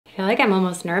feel like I'm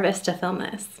almost nervous to film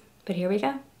this, but here we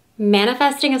go.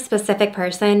 Manifesting a specific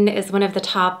person is one of the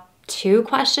top 2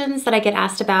 questions that I get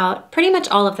asked about pretty much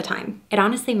all of the time. It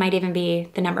honestly might even be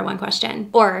the #1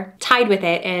 question. Or tied with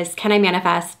it is, can I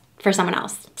manifest for someone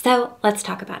else? So let's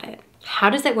talk about it. How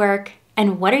does it work?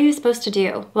 And what are you supposed to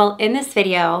do? Well, in this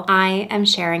video, I am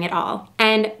sharing it all.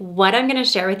 And what I'm gonna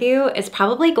share with you is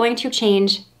probably going to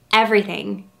change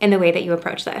everything in the way that you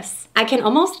approach this. I can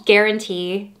almost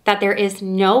guarantee that there is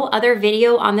no other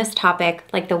video on this topic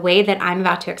like the way that I'm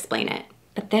about to explain it.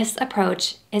 But this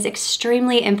approach is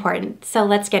extremely important, so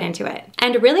let's get into it.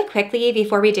 And really quickly,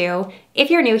 before we do, if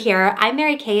you're new here, I'm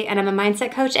Mary Kate and I'm a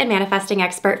mindset coach and manifesting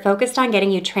expert focused on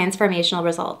getting you transformational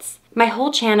results. My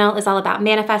whole channel is all about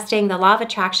manifesting, the law of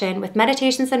attraction with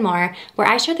meditations and more, where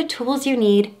I share the tools you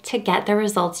need to get the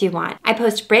results you want. I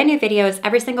post brand new videos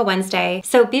every single Wednesday,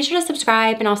 so be sure to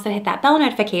subscribe and also hit that bell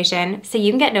notification so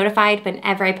you can get notified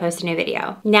whenever I post a new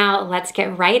video. Now let's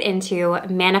get right into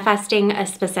manifesting a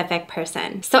specific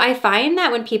person. So I find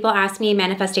that when people ask me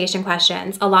manifestation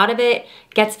questions, a lot of it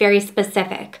gets very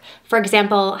specific. For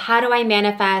example, how do I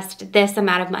manifest this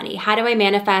amount of money? How do I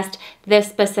manifest this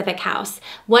specific house?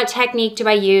 What technique do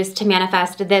I use to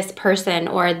manifest this person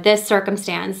or this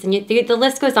circumstance? And the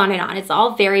list goes on and on. It's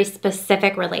all very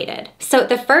specific related. So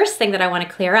the first thing that I want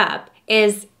to clear up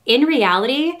is, in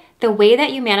reality, the way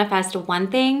that you manifest one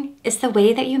thing is the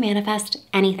way that you manifest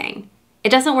anything. It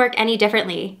doesn't work any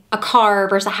differently, a car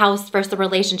versus a house versus a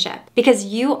relationship, because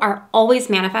you are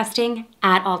always manifesting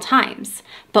at all times.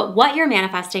 But what you're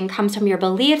manifesting comes from your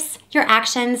beliefs, your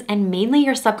actions, and mainly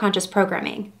your subconscious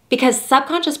programming. Because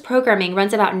subconscious programming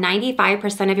runs about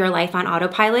 95% of your life on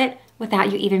autopilot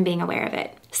without you even being aware of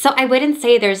it. So I wouldn't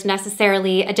say there's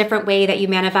necessarily a different way that you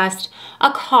manifest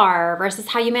a car versus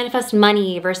how you manifest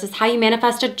money versus how you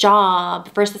manifest a job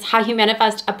versus how you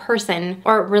manifest a person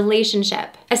or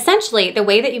relationship. Essentially, the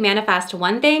way that you manifest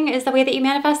one thing is the way that you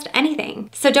manifest anything.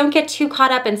 So don't get too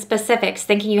caught up in specifics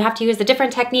thinking you have to use a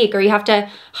different technique or you have to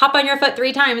hop on your foot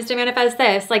 3 times to manifest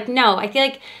this. Like, no, I feel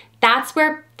like that's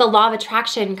where the law of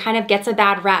attraction kind of gets a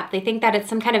bad rep. They think that it's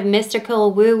some kind of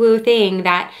mystical woo-woo thing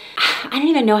that I don't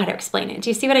even know how to explain it.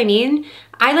 Do you see what I mean?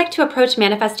 I like to approach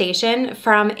manifestation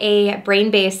from a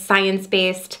brain-based,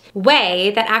 science-based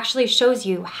way that actually shows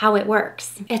you how it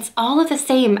works. It's all of the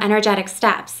same energetic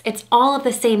steps. It's all of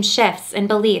the same shifts and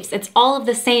beliefs. It's all of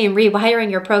the same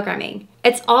rewiring your programming.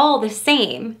 It's all the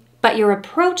same, but your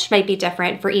approach might be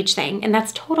different for each thing, and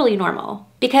that's totally normal.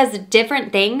 Because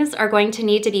different things are going to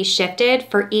need to be shifted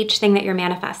for each thing that you're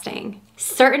manifesting.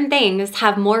 Certain things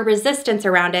have more resistance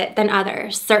around it than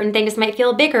others. Certain things might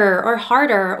feel bigger or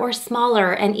harder or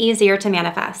smaller and easier to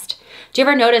manifest. Do you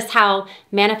ever notice how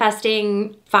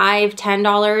manifesting $5,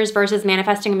 $10 versus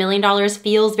manifesting $1 million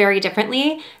feels very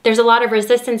differently? There's a lot of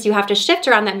resistance you have to shift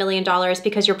around that $1 million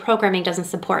because your programming doesn't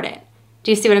support it.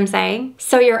 Do you see what I'm saying?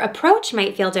 So your approach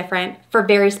might feel different for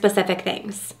very specific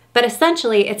things, but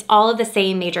essentially it's all of the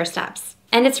same major steps.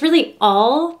 And it's really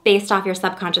all based off your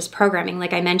subconscious programming,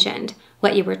 like I mentioned.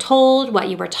 What you were told, what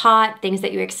you were taught, things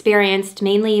that you experienced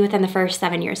mainly within the first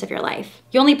 7 years of your life.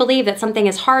 You only believe that something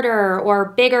is harder or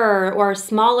bigger or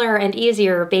smaller and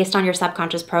easier based on your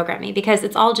subconscious programming because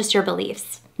it's all just your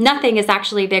beliefs. Nothing is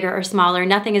actually bigger or smaller.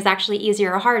 Nothing is actually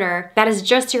easier or harder. That is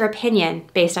just your opinion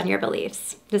based on your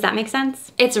beliefs. Does that make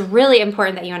sense? It's really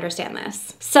important that you understand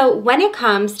this. So when it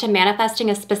comes to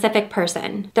manifesting a specific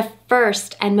person, the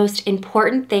first and most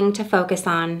important thing to focus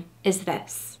on is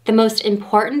this. The most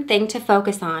important thing to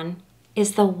focus on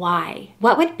is the why.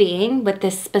 What would being with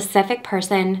this specific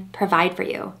person provide for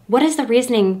you? What is the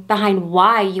reasoning behind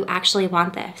why you actually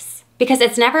want this? Because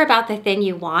it's never about the thing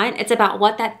you want, it's about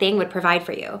what that thing would provide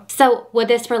for you. So would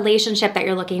this relationship that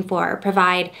you're looking for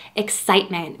provide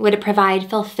excitement? Would it provide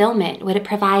fulfillment? Would it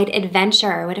provide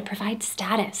adventure? Would it provide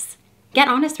status? Get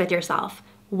honest with yourself.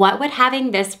 What would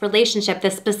having this relationship,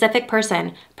 this specific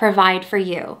person, provide for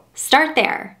you? Start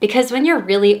there, because when you're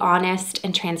really honest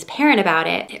and transparent about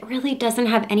it, it really doesn't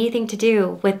have anything to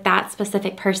do with that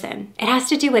specific person. It has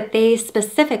to do what they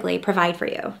specifically provide for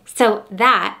you. So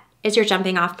that is your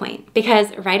jumping off point,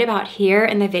 because right about here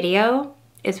in the video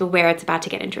is where it's about to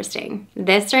get interesting.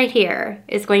 This right here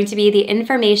is going to be the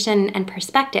information and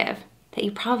perspective that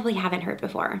you probably haven't heard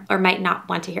before or might not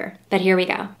want to hear. But here we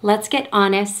go. Let's get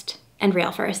honest and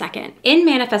real for a second. In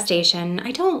manifestation,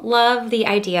 I don't love the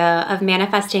idea of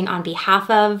manifesting on behalf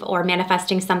of or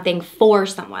manifesting something for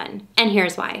someone. And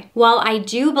here's why. While I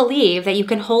do believe that you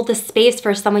can hold the space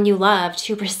for someone you love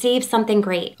to receive something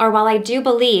great, or while I do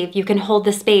believe you can hold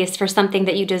the space for something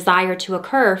that you desire to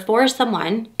occur for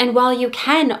someone, and while you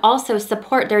can also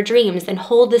support their dreams and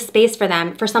hold the space for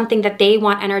them for something that they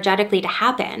want energetically to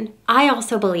happen, I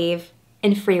also believe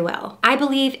in free will. I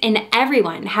believe in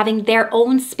everyone having their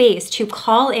own space to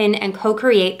call in and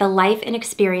co-create the life and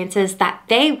experiences that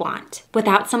they want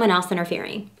without someone else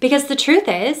interfering. Because the truth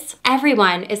is,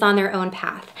 everyone is on their own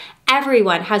path.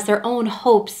 Everyone has their own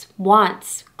hopes,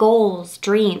 wants, goals,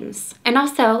 dreams. And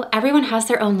also, everyone has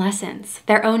their own lessons,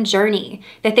 their own journey,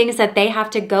 the things that they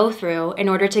have to go through in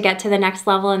order to get to the next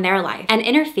level in their life. And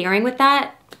interfering with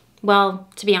that, well,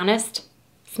 to be honest,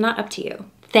 it's not up to you.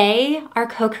 They are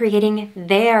co-creating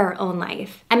their own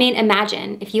life. I mean,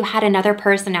 imagine if you had another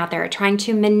person out there trying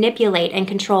to manipulate and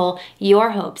control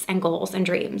your hopes and goals and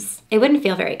dreams. It wouldn't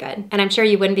feel very good, and I'm sure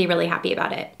you wouldn't be really happy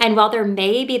about it. And while there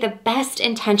may be the best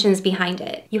intentions behind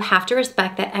it, you have to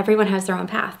respect that everyone has their own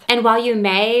path. And while you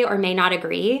may or may not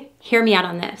agree, hear me out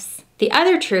on this. The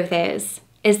other truth is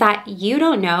that you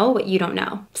don't know what you don't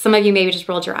know. Some of you maybe just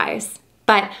rolled your eyes.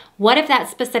 But what if that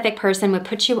specific person would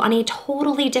put you on a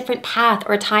totally different path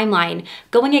or timeline,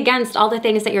 going against all the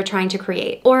things that you're trying to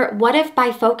create? Or what if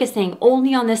by focusing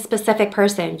only on this specific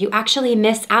person, you actually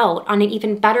miss out on an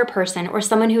even better person or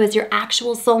someone who is your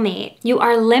actual soulmate? You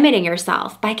are limiting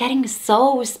yourself by getting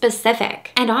so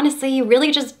specific. And honestly, you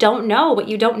really just don't know what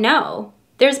you don't know.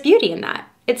 There's beauty in that.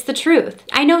 It's the truth.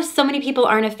 I know so many people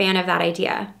aren't a fan of that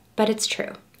idea, but it's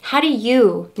true. How do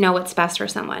you know what's best for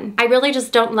someone? I really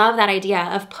just don't love that idea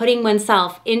of putting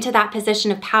oneself into that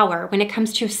position of power when it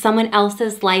comes to someone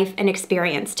else's life and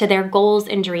experience, to their goals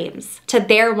and dreams, to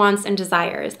their wants and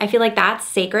desires. I feel like that's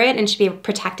sacred and should be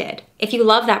protected. If you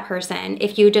love that person,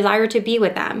 if you desire to be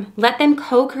with them, let them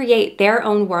co-create their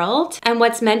own world, and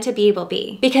what's meant to be will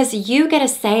be. Because you get a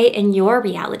say in your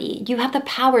reality. You have the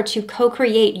power to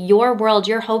co-create your world,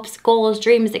 your hopes, goals,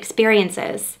 dreams,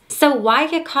 experiences. So why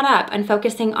get caught up on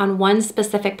focusing on one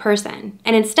specific person,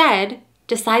 and instead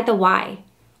decide the why?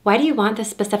 Why do you want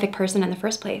this specific person in the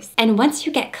first place? And once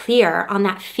you get clear on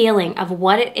that feeling of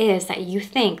what it is that you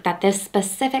think that this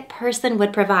specific person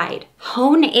would provide,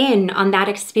 hone in on that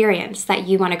experience that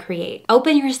you want to create.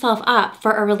 Open yourself up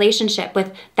for a relationship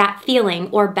with that feeling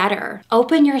or better.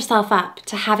 Open yourself up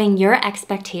to having your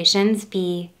expectations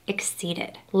be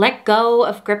exceeded. Let go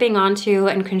of gripping onto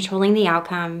and controlling the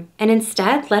outcome, and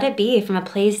instead let it be from a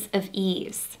place of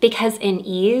ease. Because in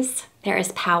ease, there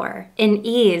is power. In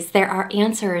ease, there are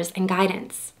answers and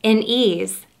guidance. In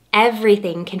ease,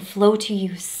 everything can flow to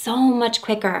you so much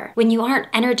quicker when you aren't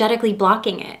energetically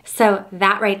blocking it. So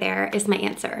that right there is my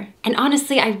answer. And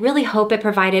honestly, I really hope it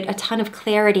provided a ton of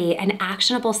clarity and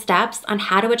actionable steps on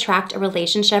how to attract a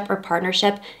relationship or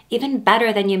partnership even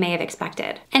better than you may have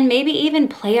expected. And maybe even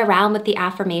play around with the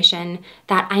affirmation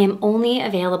that I am only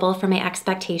available for my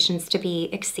expectations to be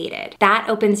exceeded. That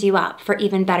opens you up for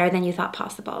even better than you thought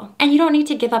possible. And you don't need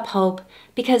to give up hope,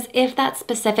 because if that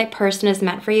specific person is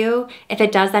meant for you, if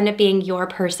it does end up being your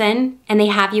person and they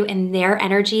have you in their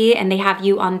energy and they have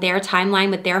you on their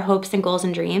timeline with their hopes and goals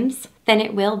and dreams, then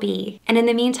it will be. And in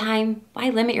the meantime, why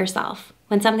limit yourself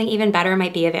when something even better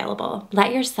might be available?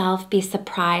 Let yourself be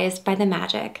surprised by the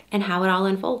magic and how it all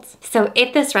unfolds. So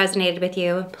if this resonated with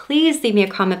you, please leave me a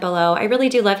comment below. I really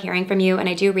do love hearing from you, and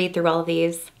I do read through all of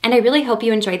these. And I really hope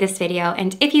you enjoyed this video.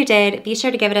 And if you did, be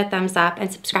sure to give it a thumbs up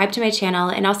and subscribe to my channel,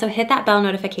 and also hit that bell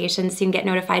notification so you can get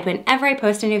notified whenever I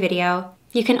post a new video.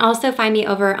 You can also find me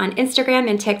over on Instagram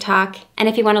and TikTok. And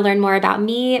if you want to learn more about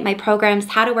me, my programs,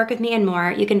 how to work with me, and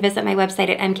more, you can visit my website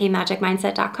at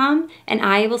mkmagicmindset.com, and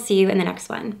I will see you in the next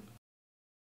one.